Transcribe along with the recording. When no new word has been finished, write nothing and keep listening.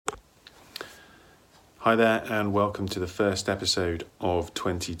Hi there, and welcome to the first episode of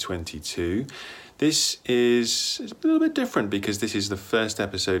 2022. This is a little bit different because this is the first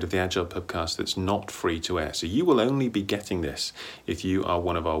episode of the Agile Pubcast that's not free to air. So you will only be getting this if you are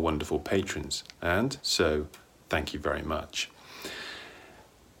one of our wonderful patrons. And so, thank you very much.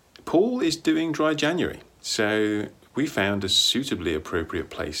 Paul is doing Dry January, so we found a suitably appropriate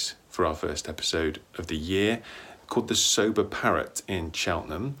place for our first episode of the year, called the Sober Parrot in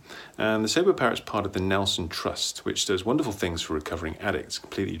Cheltenham. And the Sober Parrot's part of the Nelson Trust, which does wonderful things for recovering addicts,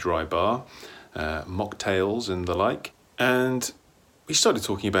 completely dry bar, mocktails and the like. And we started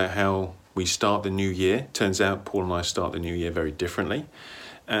talking about how we start the new year. Turns out Paul and I start the new year very differently,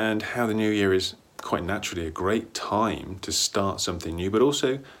 and how the new year is quite naturally a great time to start something new, but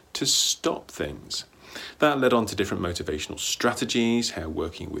also to stop things. That led on to different motivational strategies, how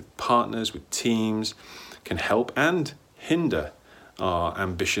working with partners, with teams, can help and hinder our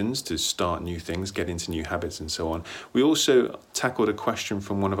ambitions to start new things, get into new habits and so on. We also tackled a question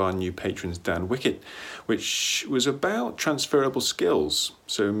from one of our new patrons, Dan Wickett, which was about transferable skills.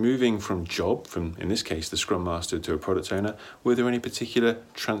 So moving from job, from in this case the Scrum Master, to a product owner, were there any particular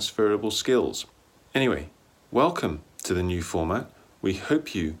transferable skills? Anyway, welcome to the new format. We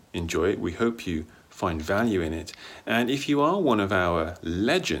hope you enjoy it. We hope you find value in it. And if you are one of our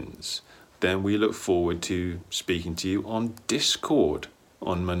legends, then we look forward to speaking to you on Discord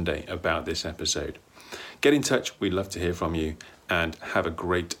on Monday about this episode. Get in touch, we'd love to hear from you, and have a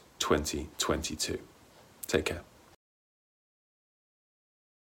great 2022. Take care.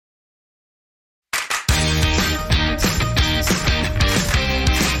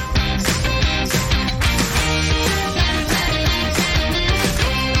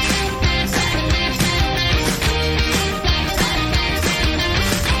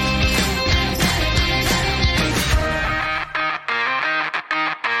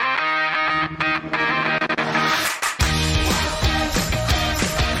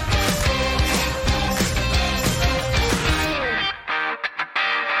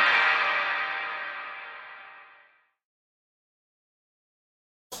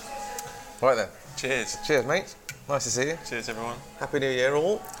 Right then. Cheers. Cheers, mate. Nice to see you. Cheers, everyone. Happy New Year,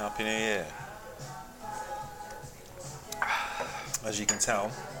 all. Happy New Year. As you can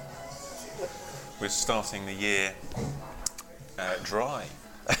tell, we're starting the year dry.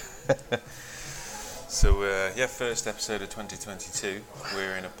 So, first episode of 2022.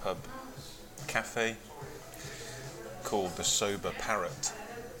 We're in a pub cafe called the Sober Parrot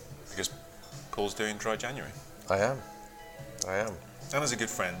because Paul's doing Dry January. I am. And as a good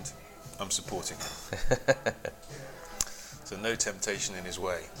friend, I'm supporting him. So no temptation in his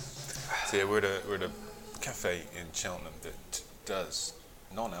way. So yeah, we're at a cafe in Cheltenham that does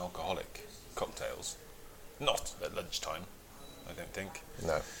non-alcoholic cocktails. Not at lunchtime, I don't think.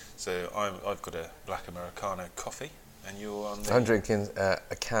 No. So I've got a black Americano coffee, and you're on the... I'm drinking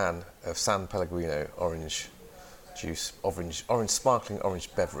a can of San Pellegrino orange juice, orange sparkling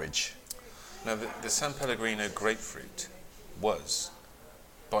orange beverage. Now the San Pellegrino grapefruit was,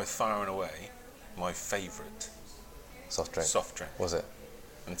 by far and away, my favourite Soft drink. Was it?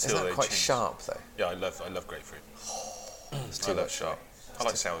 Until Isn't that quite changed. Sharp though? Yeah, I love grapefruit. It's too I love much. sharp. I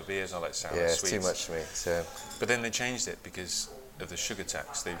like sour beers. I like sour Yeah, it's sweets. too much for me. So. But then they changed it because of the sugar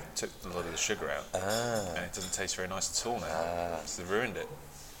tax. They took a lot of the sugar out, and it doesn't taste very nice at all now. So they've ruined it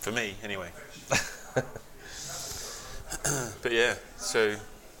for me, anyway. But yeah, so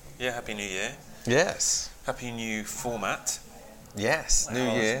Happy New Year. Yes. Happy new format. Yes.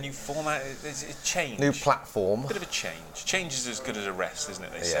 New year. New format. It's a change. New platform. Bit of a change. Change is as good as a rest, isn't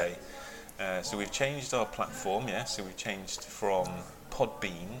it? They say. So we've changed our platform. Yeah. So we've changed from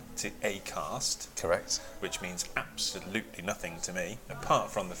Podbean to Acast. Correct. Which means absolutely nothing to me,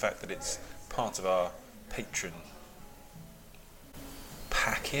 apart from the fact that it's part of our patron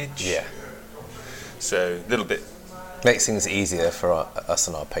package. Yeah. So a little bit. Makes things easier for us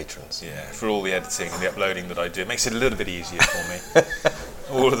and our patrons. Yeah, for all the editing and the uploading that I do, it makes it a little bit easier for me.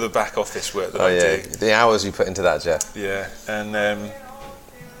 All of the back office work that I do. The hours you put into that, Jeff. Yeah, and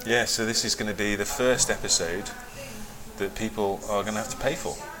so this is going to be the first episode that people are going to have to pay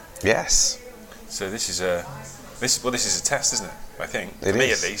for. Yes. So this is a test, isn't it? I think. It for me,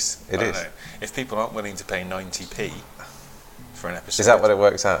 is. at least. It I is. don't know. If people aren't willing to pay 90p for an episode, Is that what it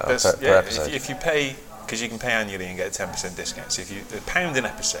works out per episode? If you pay. Because you can pay annually and get a 10% discount. So if you £1 an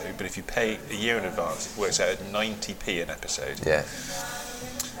episode, but if you pay a year in advance, it works out at 90p an episode. Yeah.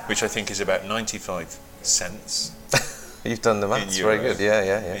 Which I think is about 95 cents. You've done the maths. Very good.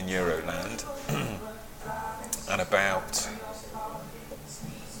 Yeah. In Euroland, and about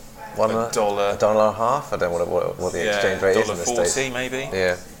 $1 and a half. I don't know what the exchange rate is in the States. $1.40 maybe.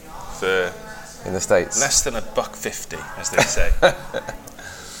 Yeah. For in the States. Less than $1.50, as they say.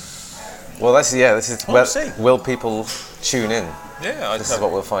 Well, this is We'll see. will people tune in? Yeah, This is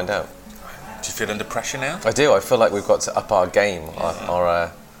what we'll find out. Do you feel under pressure now? I do. I feel like we've got to up our game,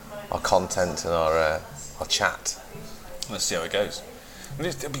 our content and our chat. Let's see how it goes.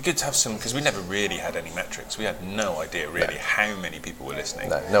 It'd be good to have some, because we never really had any metrics. We had no idea really how many people were listening.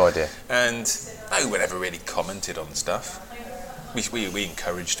 No idea. And no one ever really commented on stuff. We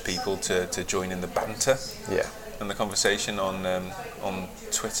encouraged people to join in the banter Yeah. and the conversation on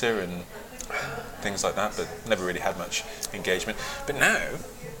Twitter and things like that, but never really had much engagement. But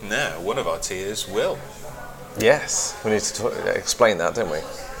now one of our tiers will. Yes. We need to explain that, don't we?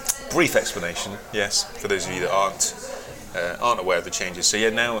 Brief explanation, yes, for those of you that aren't aware of the changes. So yeah,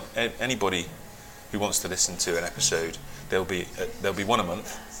 now anybody who wants to listen to an episode, there'll be one a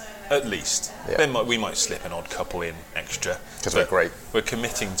month, at least. Yeah. We might slip an odd couple in extra, because we're great. We're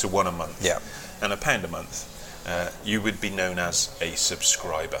committing to one a month. Yeah. And £1 a month. You would be known as a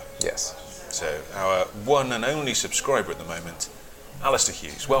subscriber. Yes. So our one and only subscriber at the moment, Alistair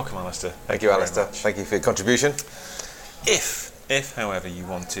Hughes. Welcome, Alistair. Thank you, Alistair. Thank you for your contribution. If, however, you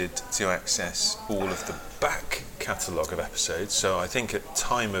wanted to access all of the back catalogue of episodes, so I think at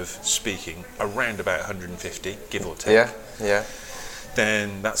time of speaking, around about 150, give or take. Yeah.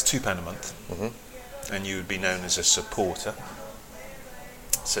 Then that's £2 a month, and you would be known as a supporter.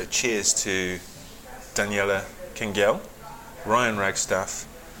 So cheers to Daniela Kingiel, Ryan Ragstaff,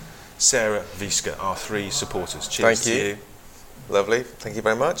 Sarah Viska, our 3 supporters. Cheers to you. Lovely. Thank you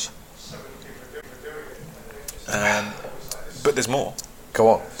very much. But there's more. Go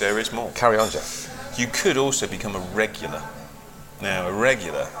on. There is more. Carry on, Jeff. You could also become a regular. Now, a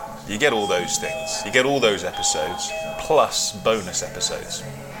regular, you get all those things. You get all those episodes, plus bonus episodes.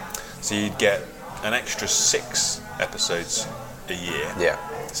 So you'd get an extra 6 episodes a year. Yeah.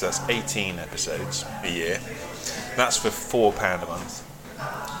 So that's 18 episodes a year. That's for £4 a month.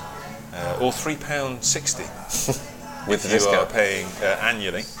 Or £3.60 With the if you are discount. paying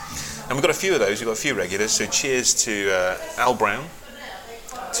annually. And we've got a few of those. We've got a few regulars. So cheers to Al Brown,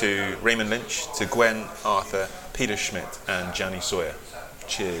 to Raymond Lynch, to Gwen Arthur, Peter Schmidt, and Gianni Sawyer.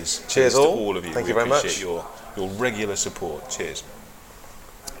 Cheers. Cheers to all. all of you. Thank we you very much. appreciate your regular support. Cheers.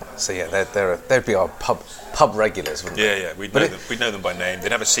 So yeah, they'd be our pub regulars, wouldn't they? Yeah. We'd know them by name.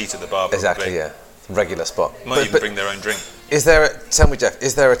 They'd have a seat at the bar. Exactly. Probably. Yeah. Regular spot. Might even bring their own drink. Tell me, Jeff,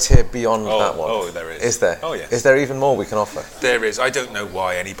 is there a tier beyond that one? Oh, there is. Is there? Oh, yes. Is there even more we can offer? There is. I don't know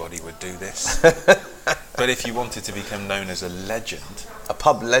why anybody would do this. But if you wanted to become known as a legend, A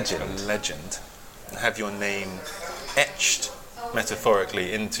pub legend. and have your name etched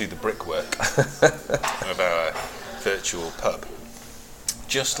metaphorically into the brickwork of our virtual pub,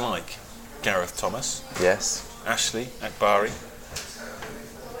 just like Gareth Thomas, Yes. Ashley Akbari,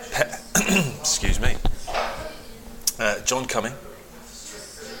 excuse me, John Cumming,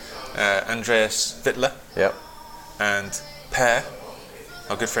 Andreas Vittler, Yep. and Per,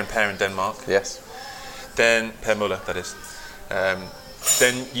 our good friend Per in Denmark. Yes. Then Per Muller, that is.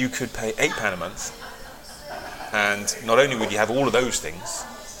 Then you could pay £8 a month, and not only would you have all of those things,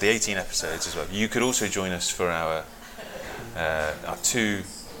 the 18 episodes as well, you could also join us for our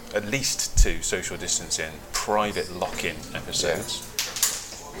at least two social distancing private lock-in episodes.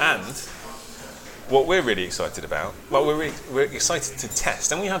 And what we're really excited about, we're excited to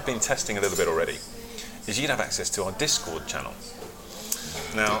test, and we have been testing a little bit already, is you'd have access to our Discord channel.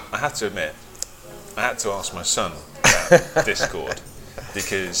 Now, I have to admit, I had to ask my son about Discord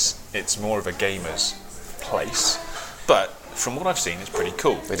because it's more of a gamer's place, but from what I've seen, it's pretty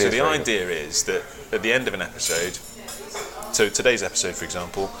cool. So the idea is that at the end of an episode, so today's episode, for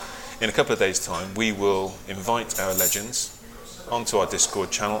example, in a couple of days' time, we will invite our legends onto our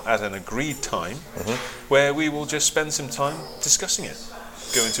Discord channel at an agreed time, where we will just spend some time discussing it,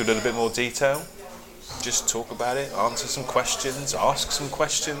 go into a little bit more detail, just talk about it, answer some questions, ask some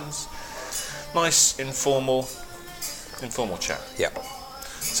questions. Nice informal chat. Yeah.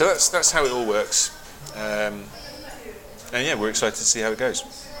 So that's how it all works, and yeah, we're excited to see how it goes.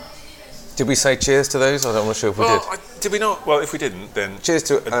 Did we say cheers to those? I'm not sure if we did. Did we not? Well, if we didn't, then Cheers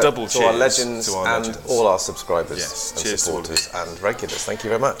to a double to cheers our legends to our and legends. all our subscribers Yes, and cheers to all of supporters and regulars. Thank you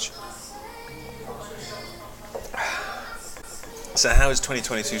very much. So how has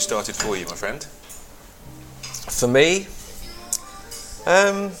 2022 started for you, my friend? For me,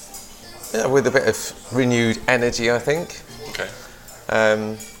 with a bit of renewed energy, I think. Okay.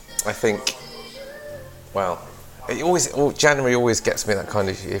 I think, January always gets me that kind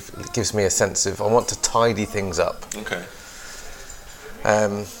of, it gives me a sense of, I want to tidy things up. Okay.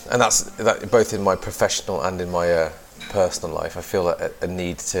 And that's both in my professional and in my personal life. I feel a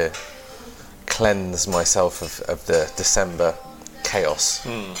need to cleanse myself of the December chaos.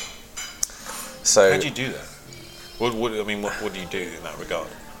 So how do you do that? What do you do in that regard?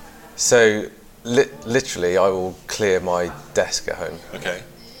 So literally, I will clear my desk at home. Okay.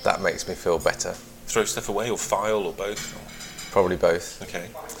 That makes me feel better. Throw stuff away, or file, or both? Probably both. Okay.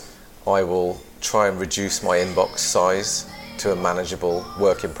 I will try and reduce my inbox size to a manageable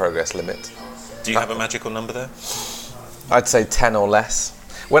work in progress limit. Do you have a magical number there? I'd say 10 or less.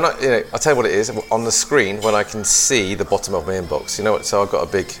 When I'll tell you what it is. On the screen, when I can see the bottom of my inbox, you know what? So I've got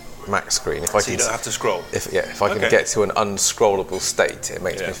a big Mac screen. If I you don't have to scroll. If I can get to an unscrollable state, it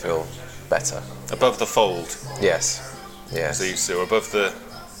makes me feel better. Above the fold. Yes. So above the.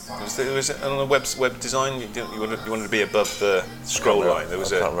 Was it on the web design? You wanted to be above the scroll line. I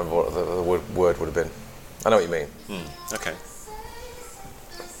can't remember what the word would have been. I know what you mean. Okay.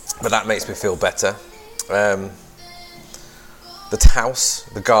 But that makes me feel better. The house,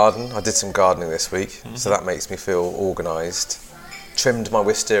 the garden. I did some gardening this week, so that makes me feel organised. Trimmed my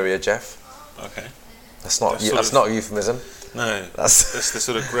wisteria, Jeff. Okay. That's not a euphemism. No, that's the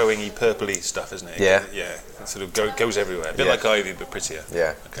sort of growing-y, purpley stuff, isn't it? Yeah. Yeah. It sort of goes everywhere. A bit like ivy, but prettier.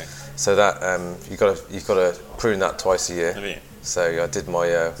 Yeah. Okay. So that you've got to prune that twice a year. Have you? So I did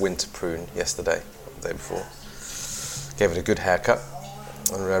my winter prune yesterday, the day before. Gave it a good haircut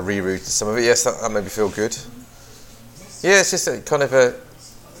and rerouted some of it. Yes, that made me feel good. Yeah, it's just a kind of a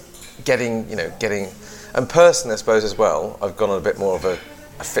getting, and personally, I suppose as well, I've gone on a bit more of a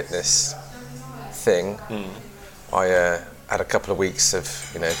fitness thing. I had a couple of weeks of,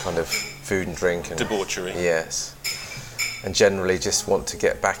 kind of food and drink and debauchery. Yes, and generally just want to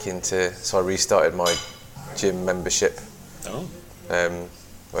get back into. So I restarted my gym membership. Oh. Well,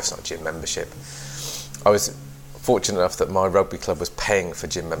 it's not a gym membership. I was fortunate enough that my rugby club was paying for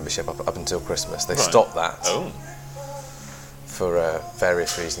gym membership up until Christmas. They stopped that. Oh. For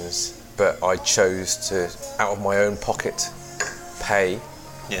various reasons, but I chose to, out of my own pocket, pay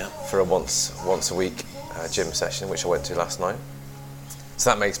for a once a week gym session, which I went to last night. So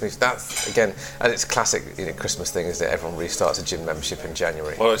that makes me, again, and it's a classic Christmas thing, isn't it? Everyone restarts a gym membership in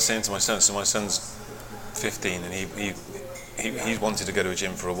January. Well, I was saying to my son, so my son's 15 and he's wanted to go to a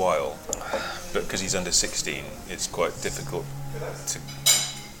gym for a while, but because he's under 16, it's quite difficult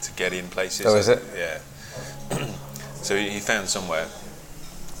to get in places. Oh, is it? Yeah. So he found somewhere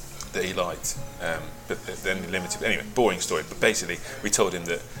that he liked, but then limited. Anyway, boring story. But basically, we told him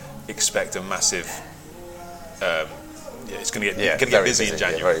that expect a massive. It's going to get busy in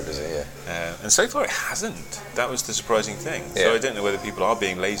January. Yeah, very busy. Yeah. And so far, it hasn't. That was the surprising thing. So I don't know whether people are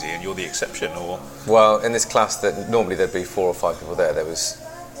being lazy and you're the exception, or. Well, in this class, that normally there'd be 4 or 5 people there see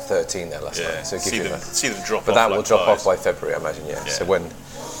 13 there last night. So see them drop off. But that will drop off by February, I imagine. Yeah. So when.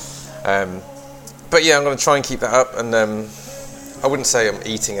 But yeah, I'm going to try and keep that up, and I wouldn't say I'm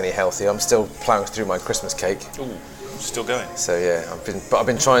eating any healthy. I'm still ploughing through my Christmas cake. Ooh, still going. So yeah, I've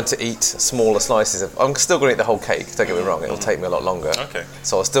been trying to eat smaller slices of. I'm still going to eat the whole cake. Don't get me wrong; it'll take me a lot longer. Okay.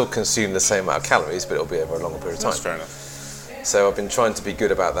 So I'll still consume the same amount of calories, but it'll be over a longer period of time. That's fair enough. So I've been trying to be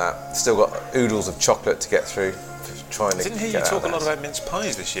good about that. Still got oodles of chocolate to get through. Didn't hear you talk a lot about mince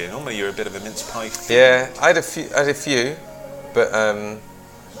pies this year. Normally you're a bit of a mince pie fan. Yeah, I had a few, but.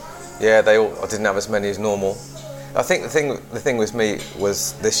 Yeah, I didn't have as many as normal. I think the thing with me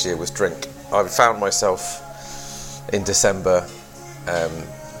was this year was drink. I found myself in December,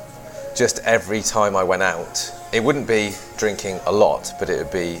 just every time I went out, it wouldn't be drinking a lot, but it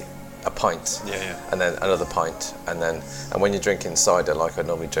would be a pint, and then another pint, and when you're drinking cider like I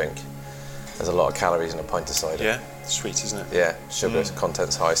normally drink, there's a lot of calories in a pint of cider. Yeah, sweet, isn't it? Yeah, sugar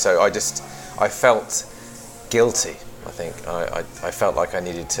content's high. So I felt guilty. I think I felt like I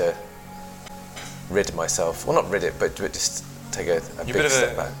needed to rid myself. Well, not rid it, but just take a big step back. You're a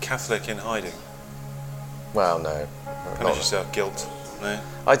bit of a Catholic in hiding. Well, no. Punish yourself, guilt. No.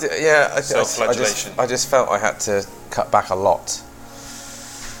 I did, yeah. Self-flagellation. I just felt I had to cut back a lot.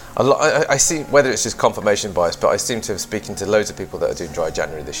 I see whether it's just confirmation bias, but I seem to have speaking to loads of people that are doing dry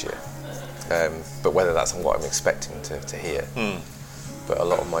January this year. But whether that's what I'm expecting to hear. But a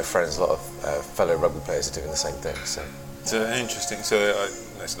lot of my friends, a lot of fellow rugby players are doing the same thing. So interesting. So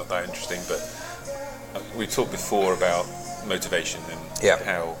it's not that interesting, but. We talked before about motivation and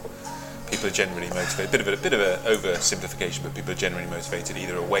how people are generally motivated. A bit of a oversimplification, but people are generally motivated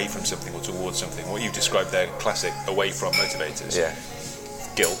either away from something or towards something. What you've described there, classic away from motivators. Yeah.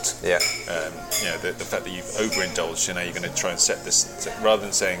 Guilt. Yeah. The fact that you've overindulged, so now you're going to try and set this rather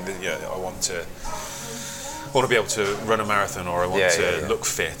than saying that I want to be able to run a marathon, or I want to look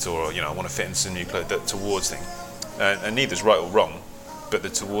fit, or I want to fit in some new clothes. That towards thing, and neither's right or wrong. But the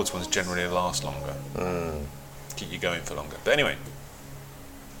towards ones generally last longer. Keep you going for longer. But anyway,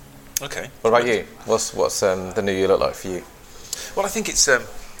 Okay. What about you? What's the new year look like for you? Well, I think it's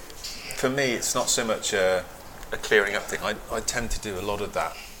for me. It's not so much a clearing up thing. I tend to do a lot of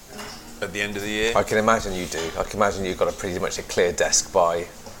that at the end of the year. I can imagine you do. I can imagine you've got a pretty much a clear desk by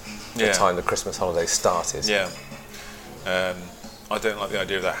the time the Christmas holidays started. Yeah. I don't like the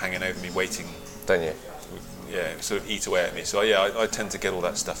idea of that hanging over me, waiting. Don't you? Yeah, sort of eat away at me. So yeah, I tend to get all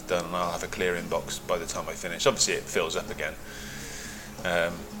that stuff done, and I'll have a clear inbox by the time I finish. Obviously, it fills up again.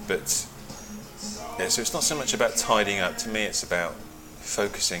 But yeah, so it's not so much about tidying up. To me, it's about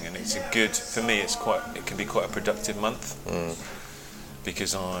focusing, and it's a good. For me, it can be quite a productive month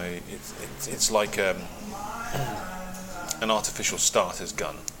because it's like an artificial starter's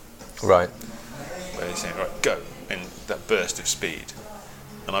gun. Right. Where you're saying, right, go, in that burst of speed.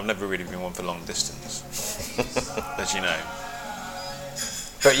 And I've never really been one for long distance, as you know.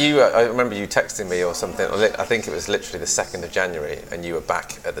 But I remember you texting me or something. I think it was literally the 2nd of January, and you were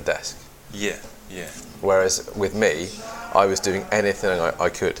back at the desk. Yeah. Whereas with me, I was doing anything I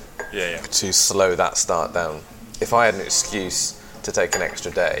could to slow that start down. If I had an excuse to take an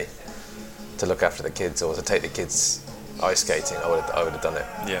extra day to look after the kids or to take the kids ice skating, I would have done it.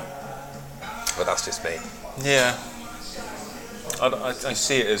 Yeah. But that's just me. Yeah. I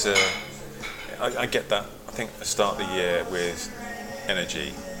see it as I get that. I think I start the year with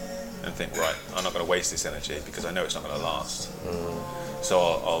energy and think, right, I'm not going to waste this energy because I know it's not going to last. So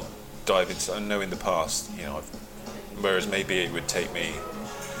I'll dive into. I know in the past, whereas maybe it would take me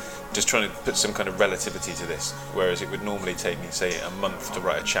just trying to put some kind of relativity to this. Whereas it would normally take me, say, a month to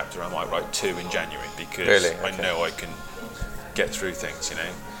write a chapter, I might write 2 in January because I know I can get through things.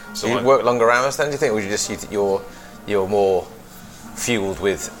 So you work longer hours then? Do you think, or would you just you're more fueled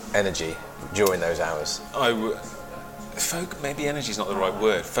with energy during those hours? Maybe energy is not the right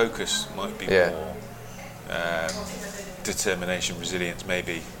word. Focus might be more. Determination, resilience.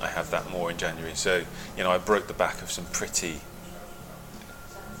 Maybe I have that more in January. So I broke the back of some pretty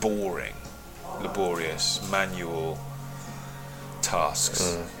boring, laborious, manual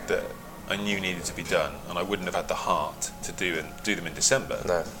tasks that I knew needed to be done, and I wouldn't have had the heart to do them in December.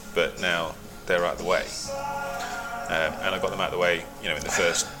 No. But now they're out of the way. And I got them out of the way, in the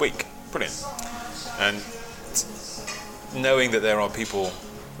first week. Brilliant. And knowing that there are people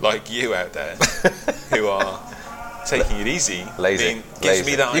like you out there who are taking it easy, gives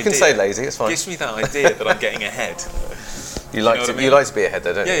me that idea. You can say lazy, it's fine. Gives me that idea that I'm getting ahead. You like to be ahead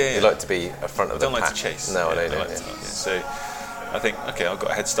though, don't you? Yeah. You like to be at front of the pack. I don't like to chase. No, I don't. Like so I think, okay, I've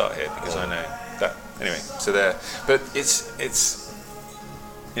got a head start here because I know that. Anyway, so there. But it's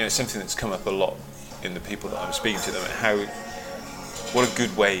something that's come up a lot in the people that I'm speaking to, them what are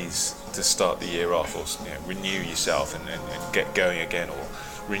good ways to start the year off, or renew yourself and get going again, or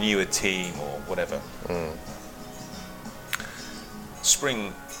renew a team or whatever.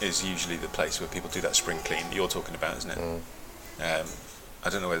 Spring is usually the place where people do that spring clean that you're talking about, isn't it? I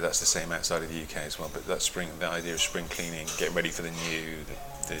don't know whether that's the same outside of the UK as well, but the idea of spring cleaning, getting ready for the new,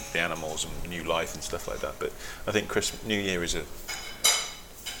 the animals and new life and stuff like that. But I think New Year is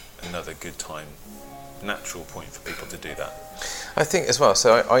another good time, natural point for people to do that. I think as well.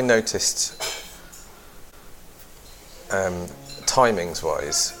 So I noticed, timings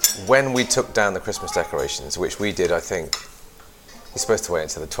wise, when we took down the Christmas decorations, which we did, I think you're supposed to wait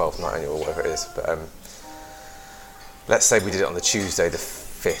until the 12th night or whatever it is, but let's say we did it on the Tuesday the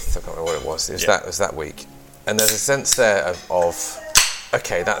 5th. I can't remember what it was. It was that week, and there's a sense there of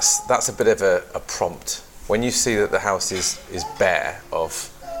okay, that's a bit of a prompt when you see that the house is bare of.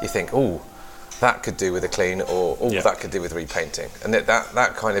 You think, that could do with a clean, or that could do with repainting, and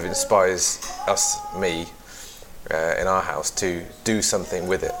that kind of inspires me, in our house to do something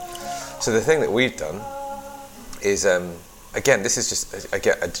with it. So the thing that we've done is, again, this is just a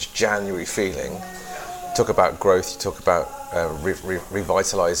January feeling. Talk about growth. You talk about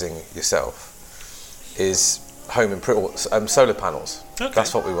revitalising yourself. Is home improvement, solar panels. Okay.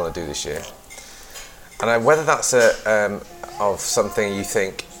 That's what we want to do this year. And whether that's of something you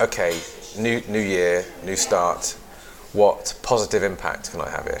think, okay, new year, new start, what positive impact can I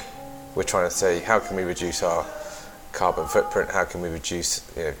have here? We're trying to say, how can we reduce our carbon footprint? How can we reduce,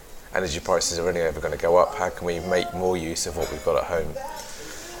 energy prices are only ever going to go up. How can we make more use of what we've got at home?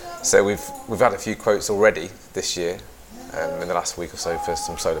 So we've had a few quotes already this year, in the last week or so, for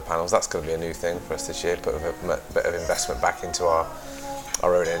some solar panels. That's going to be a new thing for us this year. Put a bit of investment back into our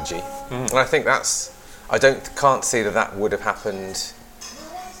own energy, and I think can't see that would have happened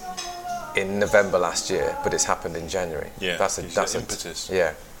in November last year, but it's happened in January. Yeah, that's impetus.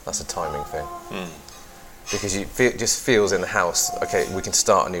 Yeah, that's a timing thing. Because it just feels in the house, okay, we can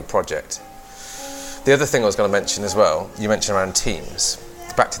start a new project. The other thing I was going to mention as well, you mentioned around teams.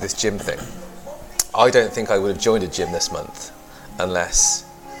 back to this gym thing. I don't think I would have joined a gym this month unless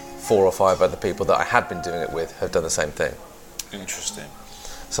 4 or 5 other people that I had been doing it with have done the same thing. Interesting.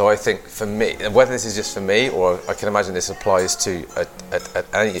 So I think for me, and whether this is just for me or I can imagine this applies to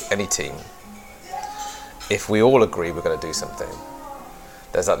any team, if we all agree we're going to do something,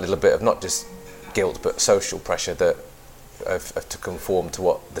 there's that little bit of not just guilt but social pressure that of to conform to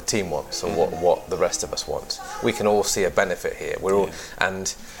what the team wants or what the rest of us want. We can all see a benefit here. We're all,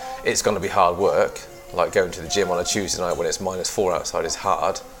 and it's going to be hard work. Like going to the gym on a Tuesday night when it's -4 outside is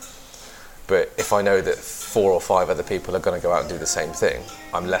hard. But if I know that 4 or 5 other people are going to go out and do the same thing,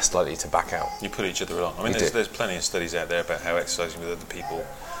 I'm less likely to back out. You put each other along. I mean, there's plenty of studies out there about how exercising with other people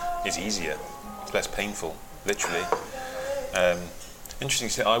is easier. It's less painful, literally. Interesting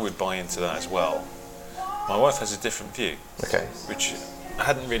to say, I would buy into that as well. My wife has a different view, Okay. which I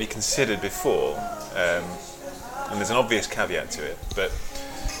hadn't really considered before, and there's an obvious caveat to it. But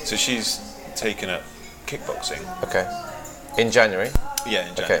so she's taken up kickboxing. Okay. In January? Yeah,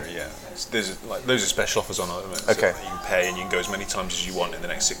 in January. Yeah, there's like loads of special offers on at the moment. Okay. So you can pay and you can go as many times as you want in the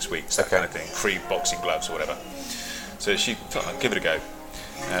next 6 weeks. That kind of thing. Free boxing gloves or whatever. So she thought, I'd give it a go,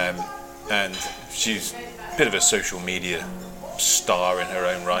 and she's a bit of a social media star in her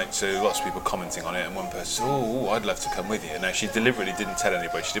own right, so lots of people commenting on it, and one person said, oh, I'd love to come with you. Now she deliberately didn't tell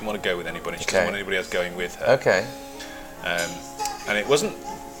anybody, she didn't want to go with anybody, she didn't want anybody else going with her. Okay. And it wasn't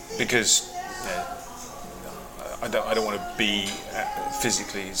because I don't want to be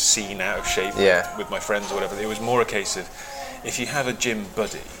physically seen out of shape with my friends or whatever. It was more a case of, if you have a gym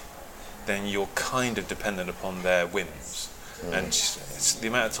buddy, then you're kind of dependent upon their whims. And it's the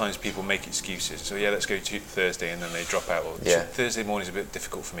amount of times people make excuses. So let's go to Thursday, and then they drop out. Or Thursday morning's a bit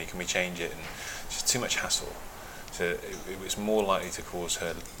difficult for me. Can we change it? And it's just too much hassle. So it was more likely to cause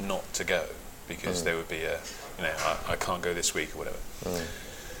her not to go because there would be I can't go this week or whatever.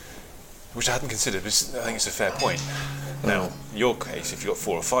 Which I hadn't considered, but I think it's a fair point. Now, your case, if you've got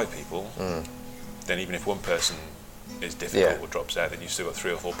 4 or 5 people, then even if one person is difficult or drops out, then you've still got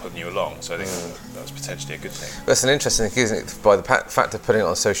 3 or 4 putting you along. So I think that's potentially a good thing. That's an interesting thing, isn't it? By the fact of putting it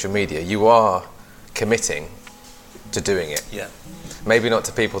on social media, you are committing to doing it. Yeah. Maybe not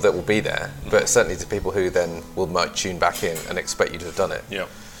to people that will be there, but certainly to people who then might tune back in and expect you to have done it. Yeah.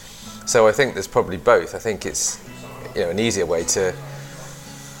 So I think there's probably both. I think it's an easier way to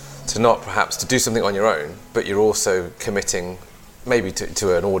not perhaps to do something on your own, but you're also committing maybe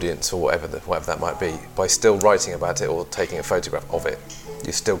to an audience or whatever that might be, by still writing about it or taking a photograph of it.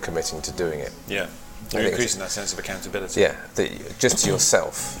 You're still committing to doing it. Yeah, you're increasing that sense of accountability. Yeah, just to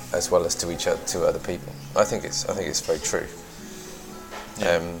yourself as well as to other people. I think it's very true.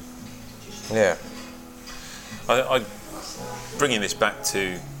 I bringing this back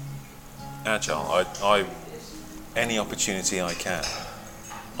to Agile. I any opportunity I can,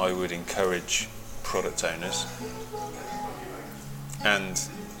 I would encourage product owners and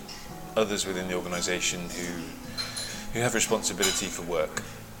others within the organisation who have responsibility for work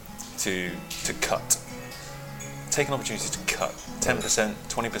to cut. Take an opportunity to cut 10%,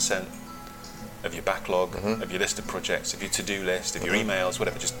 20% of your backlog, of your list of projects, of your to-do list, of your emails,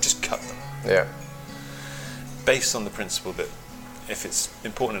 whatever. Just cut them. Yeah. Based on the principle that if it's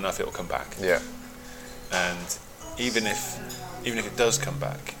important enough, it will come back. Yeah. And even if it does come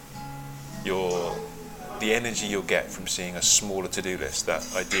back, the energy you'll get from seeing a smaller to-do list, that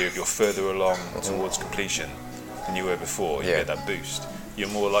idea of you're further along towards completion than you were before, you get that boost. You're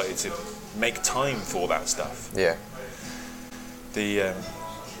more likely to make time for that stuff. Yeah. There's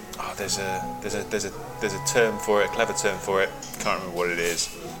a term for it, a clever term for it. Can't remember what it is,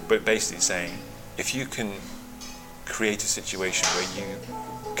 but basically saying if you can create a situation where you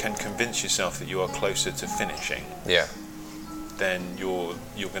can convince yourself that you are closer to finishing. Yeah. Then you're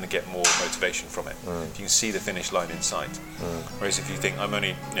going to get more motivation from it. If you can see the finish line in sight. Whereas if you think I'm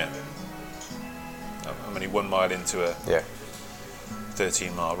only 1 mile into a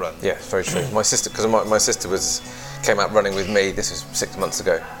 13-mile run. Yeah, very true. My sister, because my sister came out running with me. This was 6 months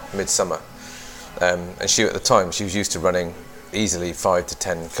ago, midsummer, and she at the time she was used to running easily 5 to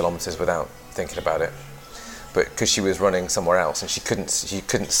 10 kilometres without thinking about it. But because she was running somewhere else and she couldn't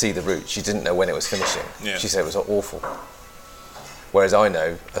see the route, she didn't know when it was finishing. Yeah. She said it was awful. Whereas I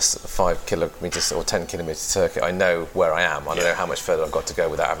know a 5 kilometres or 10 kilometre circuit, I know where I am. I know how much further I've got to go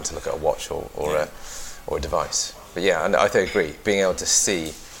without having to look at a watch or a device. But yeah, and I agree. Being able to see,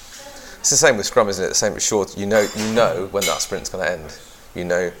 it's the same with Scrum, isn't it? The same with short. You know when that sprint's going to end. You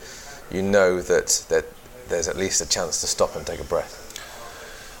know that there's at least a chance to stop and take a breath.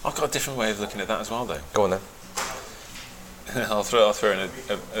 I've got a different way of looking at that as well, though. Go on then. I'll throw in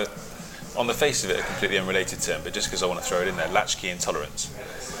on the face of it, a completely unrelated term, but just because I want to throw it in there, latchkey intolerance.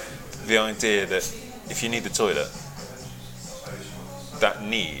 The idea that if you need the toilet, that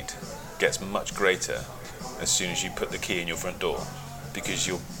need gets much greater as soon as you put the key in your front door, because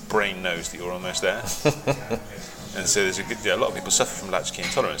your brain knows that you're almost there. And so there's a lot of people suffer from latchkey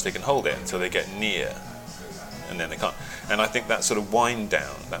intolerance. They can hold it until they get near, and then they can't. And I think that sort of wind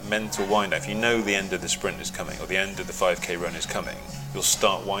down, that mental wind down, if you know the end of the sprint is coming or the end of the 5k run is coming, you'll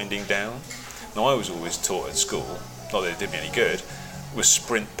start winding down. Now, I was always taught at school, not that it did me any good, was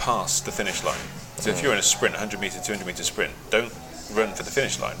sprint past the finish line. So if you're in a sprint, 100 metre, 200 metre sprint, don't run for the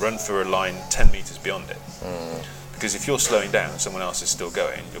finish line, run for a line 10 metres beyond it. Because if you're slowing down and someone else is still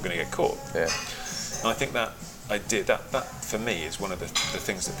going, you're going to get caught. Yeah. And I think that for me is one of the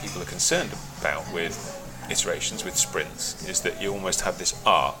things that people are concerned about with iterations, with sprints, is that you almost have this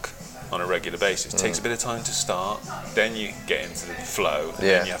arc on a regular basis. It takes a bit of time to start, then you get into the flow, and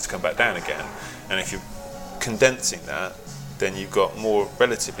then you have to come back down again. And if you're condensing that, then you've got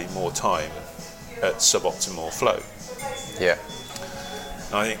relatively more time at suboptimal flow. Yeah.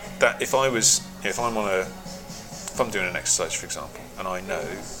 And I think that if I'm doing an exercise, for example, and I know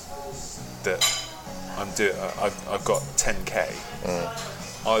that I've got 10k,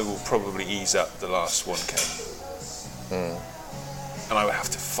 I will probably ease up the last 1k, and I will have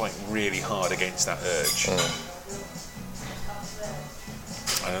to fight really hard against that urge.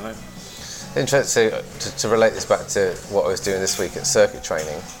 I don't know. Interesting. To relate this back to what I was doing this week at circuit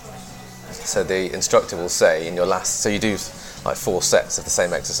training. So the instructor will say in your last, so you do like 4 sets of the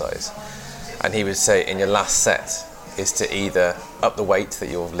same exercise, and he would say in your last set is to either up the weight that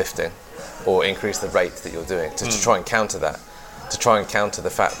you're lifting or increase the rate that you're doing to try and counter that, to try and counter the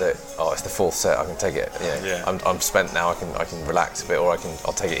fact that it's the 4th set, I can take it. I'm spent now. I can relax a bit, or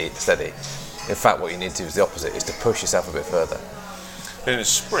I'll take it steady. In fact, what you need to do is the opposite: is to push yourself a bit further. In a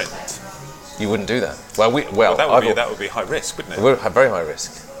sprint, you wouldn't do that. That would be high risk, wouldn't it? It would have very high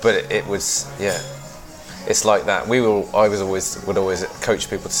risk, but it was It's like that. I would always coach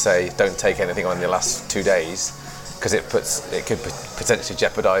people to say, don't take anything on your last 2 days, because it could potentially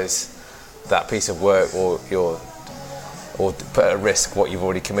jeopardise that piece of work or put at risk what you've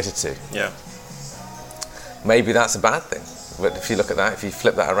already committed to. Yeah. Maybe that's a bad thing. But if you look at that, if you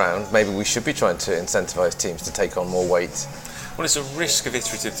flip that around, maybe we should be trying to incentivise teams to take on more weight. Well, it's a risk of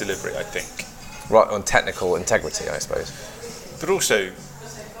iterative delivery, I think. Right, on technical integrity, I suppose. But also,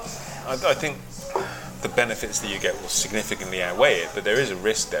 I think the benefits that you get will significantly outweigh it, but there is a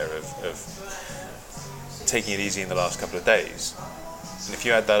risk there of taking it easy in the last couple of days. And if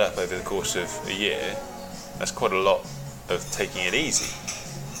you add that up over the course of a year, that's quite a lot of taking it easy.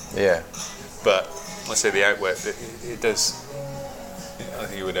 Yeah. But let's say the outweigh, it does, I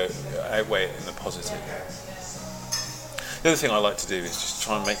think it would outweigh it in the positive. The other thing I like to do is just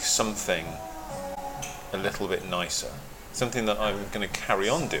try and make something a little bit nicer. Something that I'm going to carry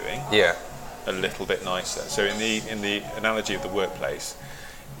on doing. Yeah. A little bit nicer. So in the analogy of the workplace,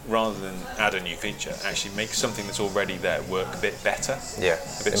 rather than add a new feature, actually make something that's already there work a bit better. Yeah.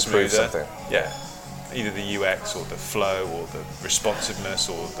 A bit Improve smoother. Something. Yeah. Either the UX or the flow or the responsiveness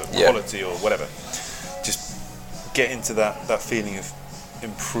or the quality or whatever. Just get into that feeling of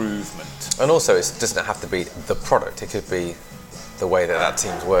improvement. And also, it doesn't have to be the product. It could be the way that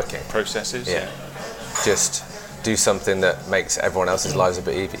team's working. Processes. Yeah. Just do something that makes everyone else's lives a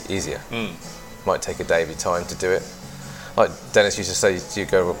bit easier. Might take a day of your time to do it. Like Dennis used to say, you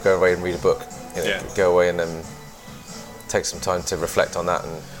go away and read a book. Go away and take some time to reflect on that.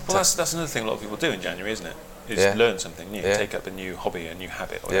 Well, that's another thing a lot of people do in January, isn't it? Is learn something new, take up a new hobby, a new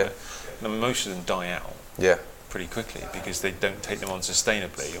habit, or whatever. And most of them die out pretty quickly because they don't take them on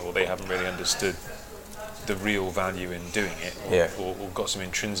sustainably, or they haven't really understood the real value in doing it, or got some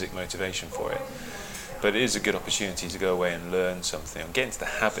intrinsic motivation for it. But it is a good opportunity to go away and learn something, and get into the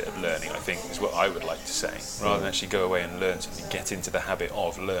habit of learning, I think, is what I would like to say. Rather than actually go away and learn something, get into the habit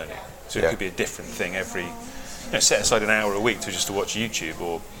of learning. So it could be a different thing every... set aside an hour a week to watch YouTube,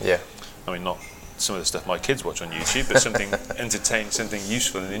 or... I mean, not some of the stuff my kids watch on YouTube, but something entertaining, something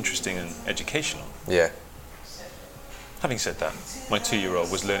useful and interesting and educational. Yeah. Having said that, my 2-year-old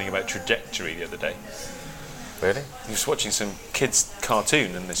was learning about trajectory the other day. Really? He was watching some kids'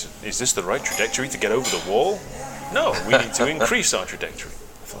 cartoon, and is this the right trajectory to get over the wall? No, we need to increase our trajectory.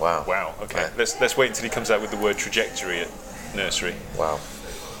 Wow. Wow. Okay. Yeah. Let's wait until he comes out with the word trajectory at nursery. Wow.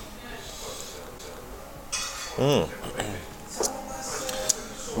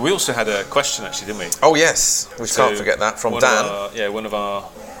 We also had a question, actually, didn't we? Oh yes, we can't forget that from Dan. One of our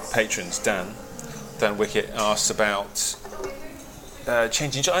patrons, Dan Wickett, asked about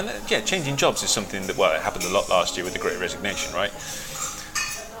changing jobs. Changing jobs is something that, it happened a lot last year with the Great Resignation, right?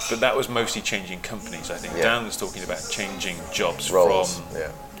 But that was mostly changing companies, I think. Yeah. Dan was talking about changing jobs Roles,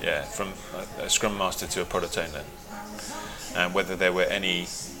 from a Scrum Master to a Product Owner, and whether there were any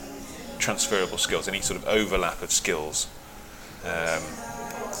transferable skills, any sort of overlap of skills. I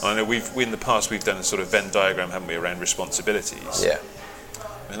know we in the past we've done a sort of Venn diagram, haven't we, around responsibilities. Yeah.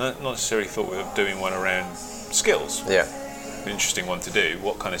 And not necessarily thought we were doing one around skills. Yeah. An interesting one to do.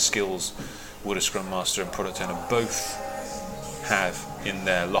 What kind of skills would a Scrum Master and Product Owner both have in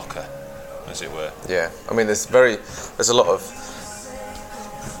their locker, as it were? Yeah. I mean, there's a lot of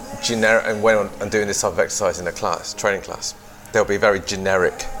generic, and when I'm doing this type of exercise in a class, training class, there'll be very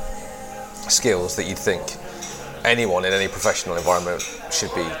generic skills that you'd think anyone in any professional environment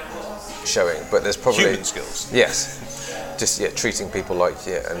should be showing, but there's probably human skills. Yes, just treating people like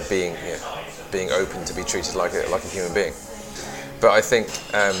and being open to be treated like a human being. But I think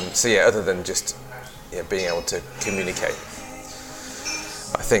other than just being able to communicate,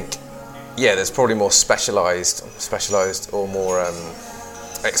 I think there's probably more specialised or more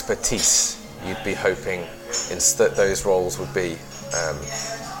expertise you'd be hoping in those roles would be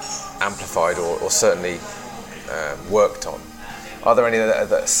amplified or certainly worked on. Are there any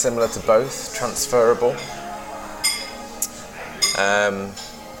that are similar to both, transferable?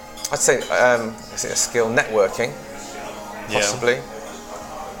 I'd say a skill, networking, possibly. Yeah.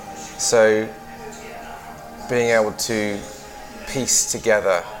 So being able to piece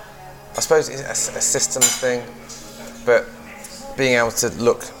together, I suppose it's a systems thing, but being able to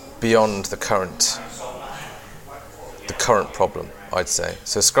look beyond the current problem, I'd say.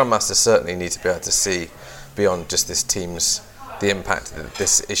 So Scrum Masters certainly need to be able to see beyond just this team's, the impact that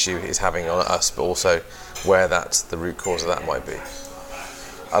this issue is having on us, but also where the root cause of that might be.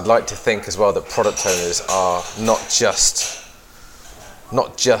 I'd like to think as well that product owners are not just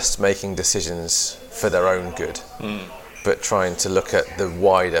making decisions for their own good, but trying to look at the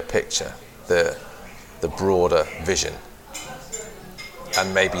wider picture, the broader vision,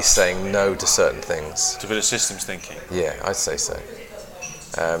 and maybe saying no to certain things. To a bit of systems thinking. Yeah, I'd say so.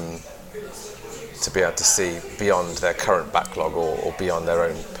 To be able to see beyond their current backlog or beyond their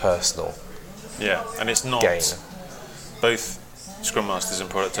own personal and it's not gain. Both Scrum Masters and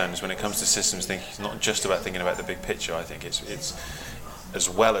Product Owners, when it comes to systems thinking, it's not just about thinking about the big picture. I think it's as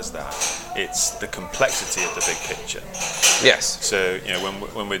well as that, it's the complexity of the big picture. Yes. So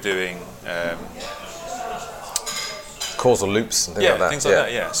when we're doing causal loops and things like that. Things like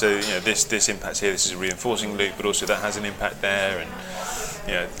that. Yeah. So this impacts here. This is a reinforcing loop, but also that has an impact there, and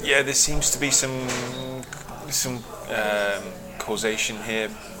there seems to be some causation here.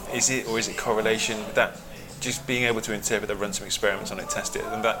 Is it correlation? That just being able to interpret that, run some experiments on it, test it,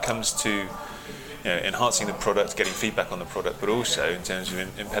 and that comes to enhancing the product, getting feedback on the product, but also in terms of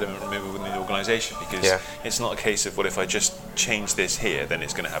impediment removal within the organisation, because it's not a case of, well, if I just change this here, then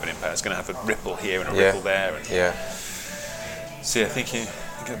it's going to have an impact. It's going to have a ripple here and a ripple there. And so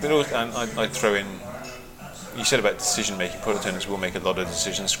I'd throw in, you said about decision making. Product owners will make a lot of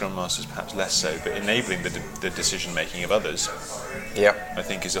decisions, Scrum Masters perhaps less so, but enabling the decision making of others, I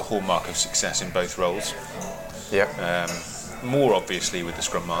think, is a hallmark of success in both roles. More obviously with the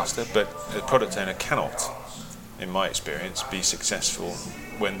Scrum Master, but a product owner cannot, in my experience, be successful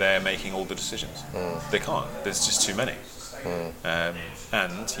when they're making all the decisions. They can't. There's just too many.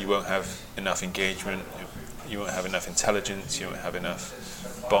 And you won't have enough engagement, you won't have enough intelligence, you won't have enough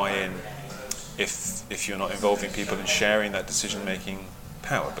buy-in if you're not involving people and sharing that decision-making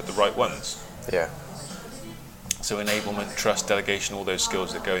power, but the right ones. So enablement, trust, delegation, all those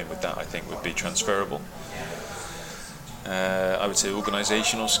skills that go in with that, I think, would be transferable. I would say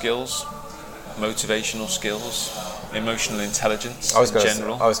organisational skills, motivational skills, emotional intelligence in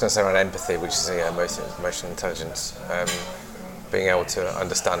general. I was going to say around empathy, which is emotional intelligence, being able to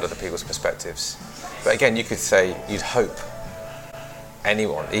understand other people's perspectives. But again, you could say you'd hope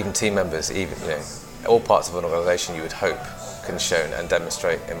anyone, even team members, even all parts of an organisation, you would hope can show and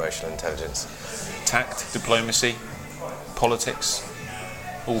demonstrate emotional intelligence. Tact, diplomacy, politics,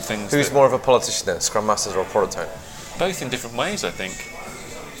 all things. Who's more of a politician then, Scrum Masters or a product owner? Both in different ways, I think,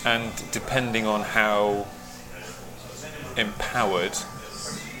 and depending on how empowered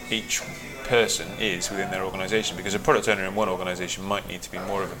each person is within their organisation, because a product owner in one organisation might need to be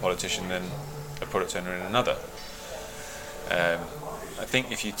more of a politician than a product owner in another. I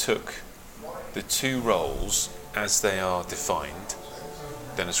think if you took the two roles as they are defined,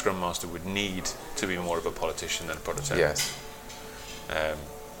 then a Scrum Master would need to be more of a politician than a product owner. Yes.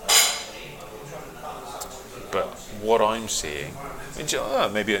 But what I'm seeing,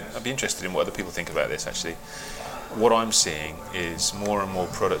 maybe I'd be interested in what other people think about this actually. What I'm seeing is more and more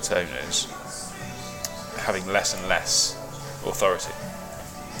product owners having less and less authority.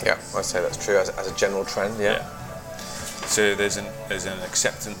 Yeah, I'd say that's true as a general trend. Yeah. So there's an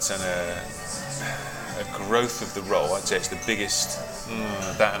acceptance and a growth of the role. I'd say it's the biggest,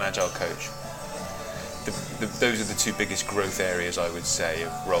 that and agile coach. Those are the two biggest growth areas, I would say,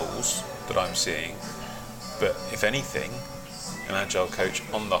 of roles that I'm seeing. But if anything, an agile coach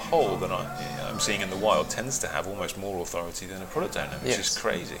on the whole that I'm seeing in the wild tends to have almost more authority than a product owner, which is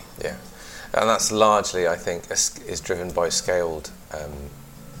crazy. Yeah, and that's largely, I think, is driven by scaled,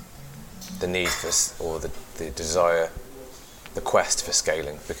 the need for, or the desire, the quest for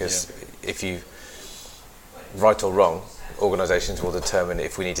scaling. Because if you, right or wrong, organisations will determine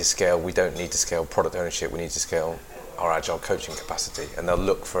if we need to scale, we don't need to scale product ownership, we need to scale our agile coaching capacity. And they'll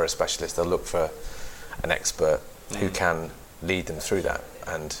look for a specialist, they'll look for an expert who can lead them through that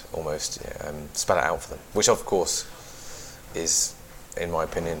and almost spell it out for them, which of course is, in my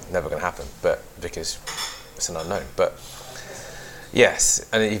opinion, never going to happen, but because it's an unknown. But yes,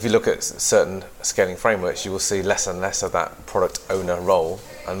 and if you look at certain scaling frameworks, you will see less and less of that product owner role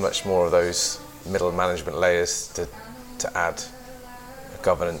and much more of those middle management layers to add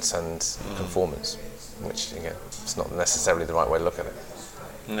governance and conformance, which again, it's not necessarily the right way to look at it.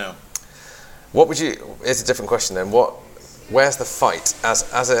 No. What would you? It's a different question then. Where's the fight?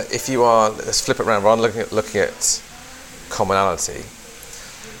 If you are, let's flip it around. Rather than looking at commonality,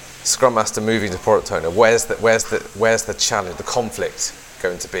 Scrum Master moving to product owner. Where's the challenge, the conflict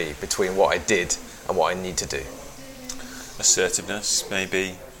going to be between what I did and what I need to do? Assertiveness,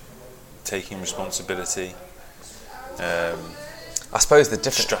 maybe taking responsibility. I suppose the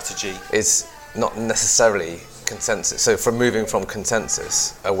different strategy is not necessarily consensus. So from moving from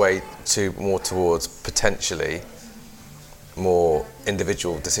consensus away to more towards potentially more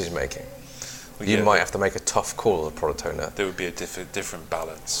individual decision making. You might have to make a tough call as a product owner. There would be a different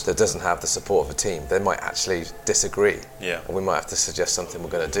balance. That doesn't have the support of a team. They might actually disagree. Yeah. Or we might have to suggest something we're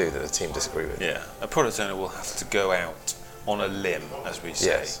going to do that the team disagree with. Yeah. A product owner will have to go out on a limb, as we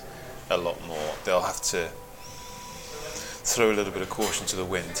say, a lot more. They'll have to throw a little bit of caution to the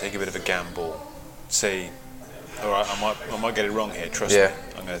wind, take a bit of a gamble, say, all right, I might get it wrong here, trust me.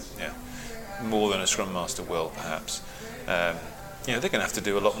 I'm going to, more than a Scrum Master will, perhaps. They're going to have to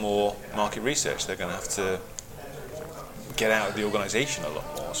do a lot more market research. They're going to have to get out of the organisation a lot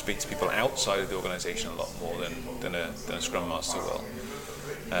more, speak to people outside of the organisation a lot more than a Scrum Master will.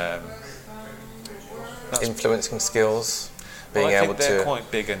 Influencing skills, I think they're quite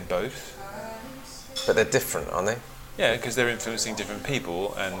big in both. But they're different, aren't they? Yeah, because they're influencing different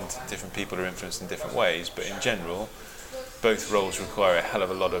people, and different people are influenced in different ways. But in general, both roles require a hell of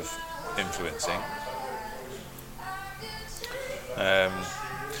a lot of influencing.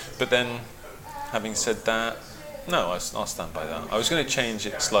 But then, having said that, no, I'll stand by that. I was going to change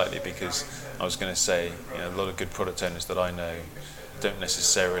it slightly because I was going to say, a lot of good product owners that I know don't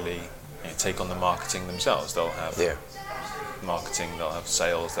necessarily take on the marketing themselves. They'll have marketing, they'll have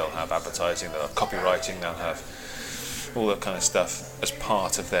sales, they'll have advertising, they'll have copywriting, they'll have all that kind of stuff as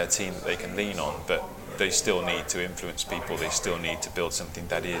part of their team that they can lean on, but they still need to influence people, they still need to build something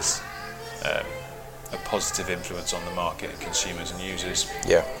that is a positive influence on the market, consumers and users.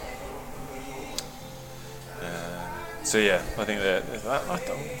 Yeah. I think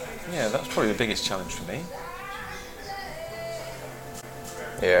that's probably the biggest challenge for me.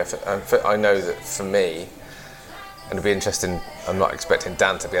 Yeah, I know that for me, and it'd be interesting, I'm not expecting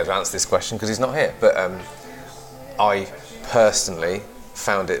Dan to be able to answer this question because he's not here, but I personally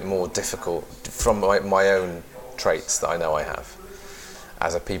found it more difficult from my own traits that I know I have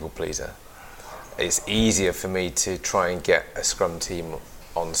as a people pleaser. It's easier for me to try and get a Scrum team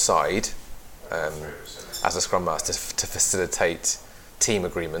on side as a Scrum Master to facilitate team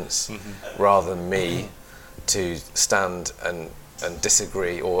agreements rather than me to stand and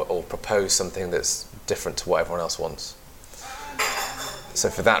disagree or propose something that's different to what everyone else wants. So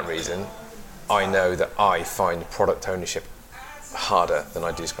for that reason, I know that I find product ownership harder than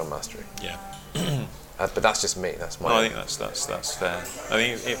I do Scrum Mastery. Yeah. But that's just me. That's my. I think that's fair. I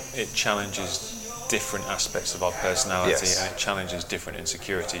think it challenges different aspects of our personality, and it challenges different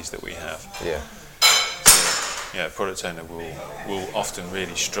insecurities that we have. Yeah. So, product owner will often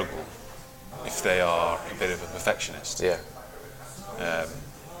really struggle if they are a bit of a perfectionist. Yeah.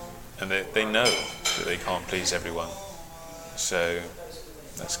 And they know that they can't please everyone, so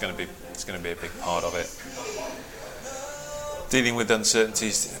it's going to be a big part of it. Dealing with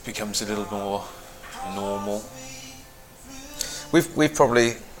uncertainties becomes a little more normal. We've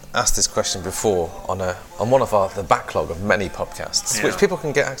probably asked this question before on one of the backlog of many podcasts, which people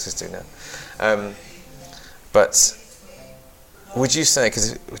can get access to now. But would you say,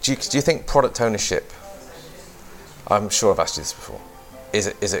 do you think product ownership? I'm sure I've asked you this before. is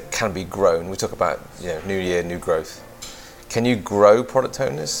it can be grown. We talk about new year, new growth. Can you grow product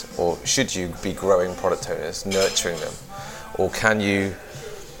owners, or should you be growing product owners, nurturing them, or can you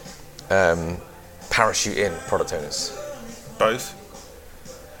parachute in product owners? Both.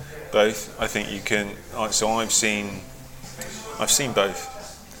 I think you can. So I've seen both.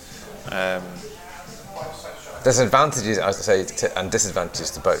 There's advantages, as I say, and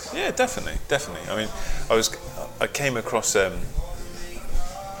disadvantages to both. Yeah, definitely. I mean, I came across. I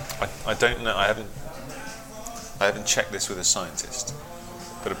don't know. I haven't checked this with a scientist,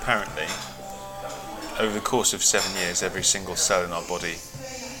 but apparently, over the course of 7 years, every single cell in our body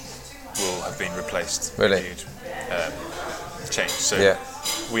will have been replaced. Really? Renewed, changed. So Yeah.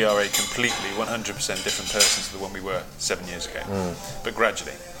 we are a completely 100% different person to the one we were 7 years ago, but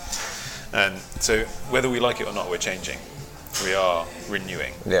gradually. And so whether we like it or not, we're changing. We are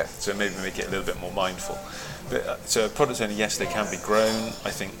renewing. Yeah. So maybe make it a little bit more mindful. But, so a product owner, yes, they can be grown.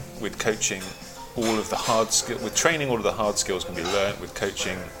 I think with coaching, with training, all of the hard skills can be learned. With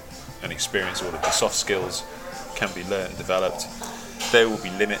coaching and experience, all of the soft skills can be learned and developed. There will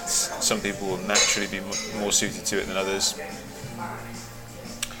be limits. Some people will naturally be more suited to it than others.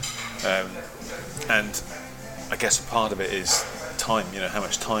 And I guess a part of it is time. How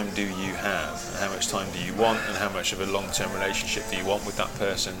much time do you have, and how much time do you want, and how much of a long-term relationship do you want with that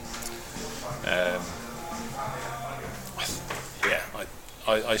person?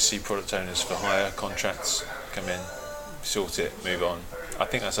 I see product owners for hire contracts come in, sort it, move on. I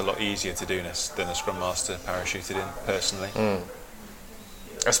think that's a lot easier to do than a Scrum Master parachuted in, personally.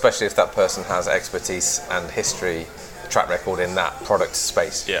 Especially if that person has expertise and history, track record in that product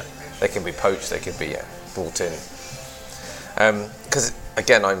space. Yeah. They can be poached, they could be brought in. Because,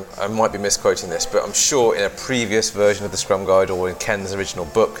 again, I might be misquoting this, but I'm sure in a previous version of the Scrum Guide or in Ken's original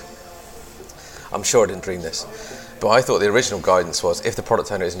book, I'm sure I didn't dream this, but I thought the original guidance was if the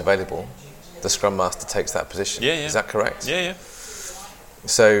product owner isn't available, the Scrum Master takes that position. Yeah. Is that correct? Yeah.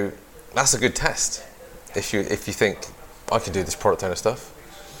 So that's a good test. If you think, I can do this product owner stuff,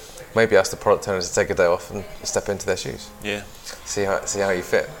 maybe ask the product owners to take a day off and step into their shoes. Yeah. See how you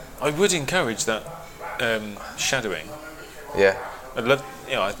fit. I would encourage that shadowing. Yeah. I'd love,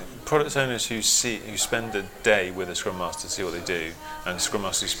 I think product owners who spend a day with a Scrum Master to see what they do, and Scrum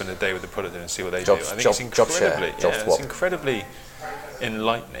Masters who spend a day with the product owner and see what they do. I think it's incredibly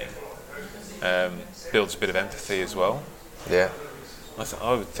enlightening. Builds a bit of empathy as well. Yeah.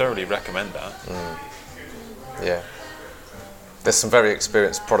 I would thoroughly recommend that. Yeah. There's some very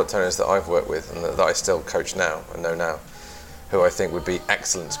experienced product owners that I've worked with and that I still coach now and know now, who I think would be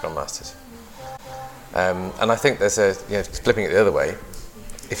excellent Scrum Masters. And I think there's flipping it the other way.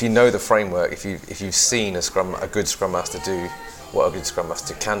 If you know the framework, if you've seen a good Scrum Master do what a good Scrum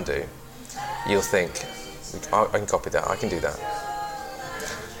Master can do, you'll think, I can copy that, I can do that.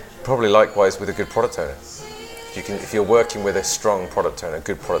 Probably likewise with a good product owner. If you're working with a strong product owner, a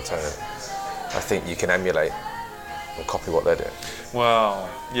good product owner, I think you can emulate and copy what they're doing. Well,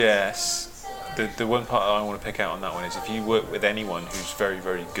 yes. The one part I want to pick out on that one is if you work with anyone who's very,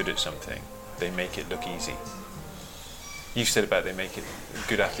 very good at something, they make it look easy. You said about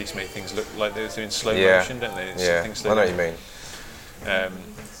good athletes make things look like they're doing slow motion, don't they? Yeah, I know what you mean.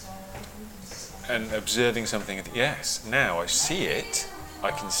 And observing something, yes, now I see it,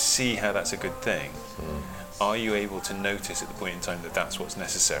 I can see how that's a good thing. Are you able to notice at the point in time that that's what's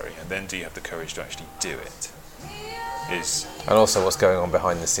necessary? And then do you have the courage to actually do it? And also what's going on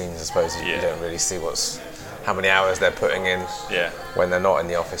behind the scenes, I suppose. You don't really see how many hours they're putting in when they're not in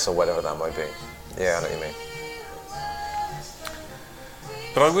the office or whatever that might be. Yeah, I know what you mean.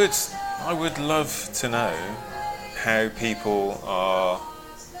 But I would love to know how people are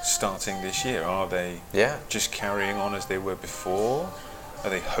starting this year. Are they just carrying on as they were before? Are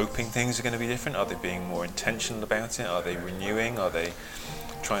they hoping things are going to be different? Are they being more intentional about it? Are they renewing? Are they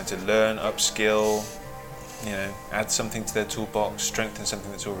trying to learn, upskill, add something to their toolbox, strengthen something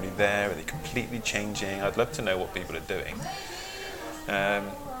that's already there? Are they completely changing? I'd love to know what people are doing.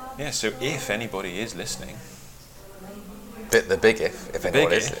 So if anybody is listening, the big if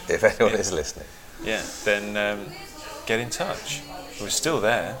anyone is listening, then get in touch. We're still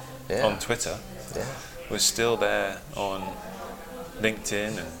there on Twitter. Yeah. We're still there on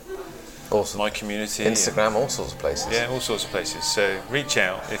LinkedIn and my community, Instagram, all sorts of places. Yeah, all sorts of places. So reach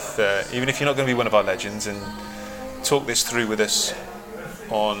out even if you're not going to be one of our legends, and talk this through with us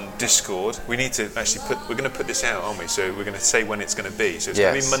on Discord. We need to actually we're going to put this out, aren't we? So we're going to say when it's going to be. So it's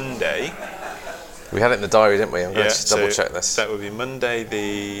going to be Monday. We had it in the diary, didn't we? I'm going to just double check this. That would be Monday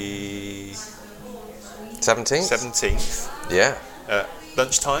the 17th. 17th. Yeah.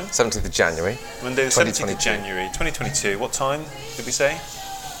 Lunchtime? 17th of January. Monday the 17th of 2022. January 2022. What time did we say?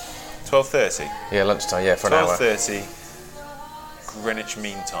 12:30. Yeah, lunchtime, yeah, for an hour. 12:30 Greenwich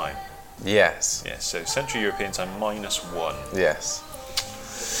Mean Time. Yes. Yes, so Central European Time -1. Yes.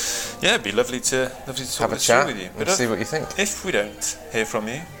 Yeah, it'd be lovely to talk Have a this through chat with you. and see what you think. If we don't hear from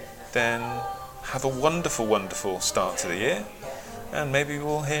you, then have a wonderful, wonderful start to the year, and maybe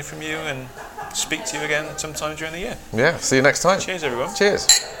we'll hear from you and speak to you again sometime during the year. Yeah, see you next time. Cheers, everyone. Cheers.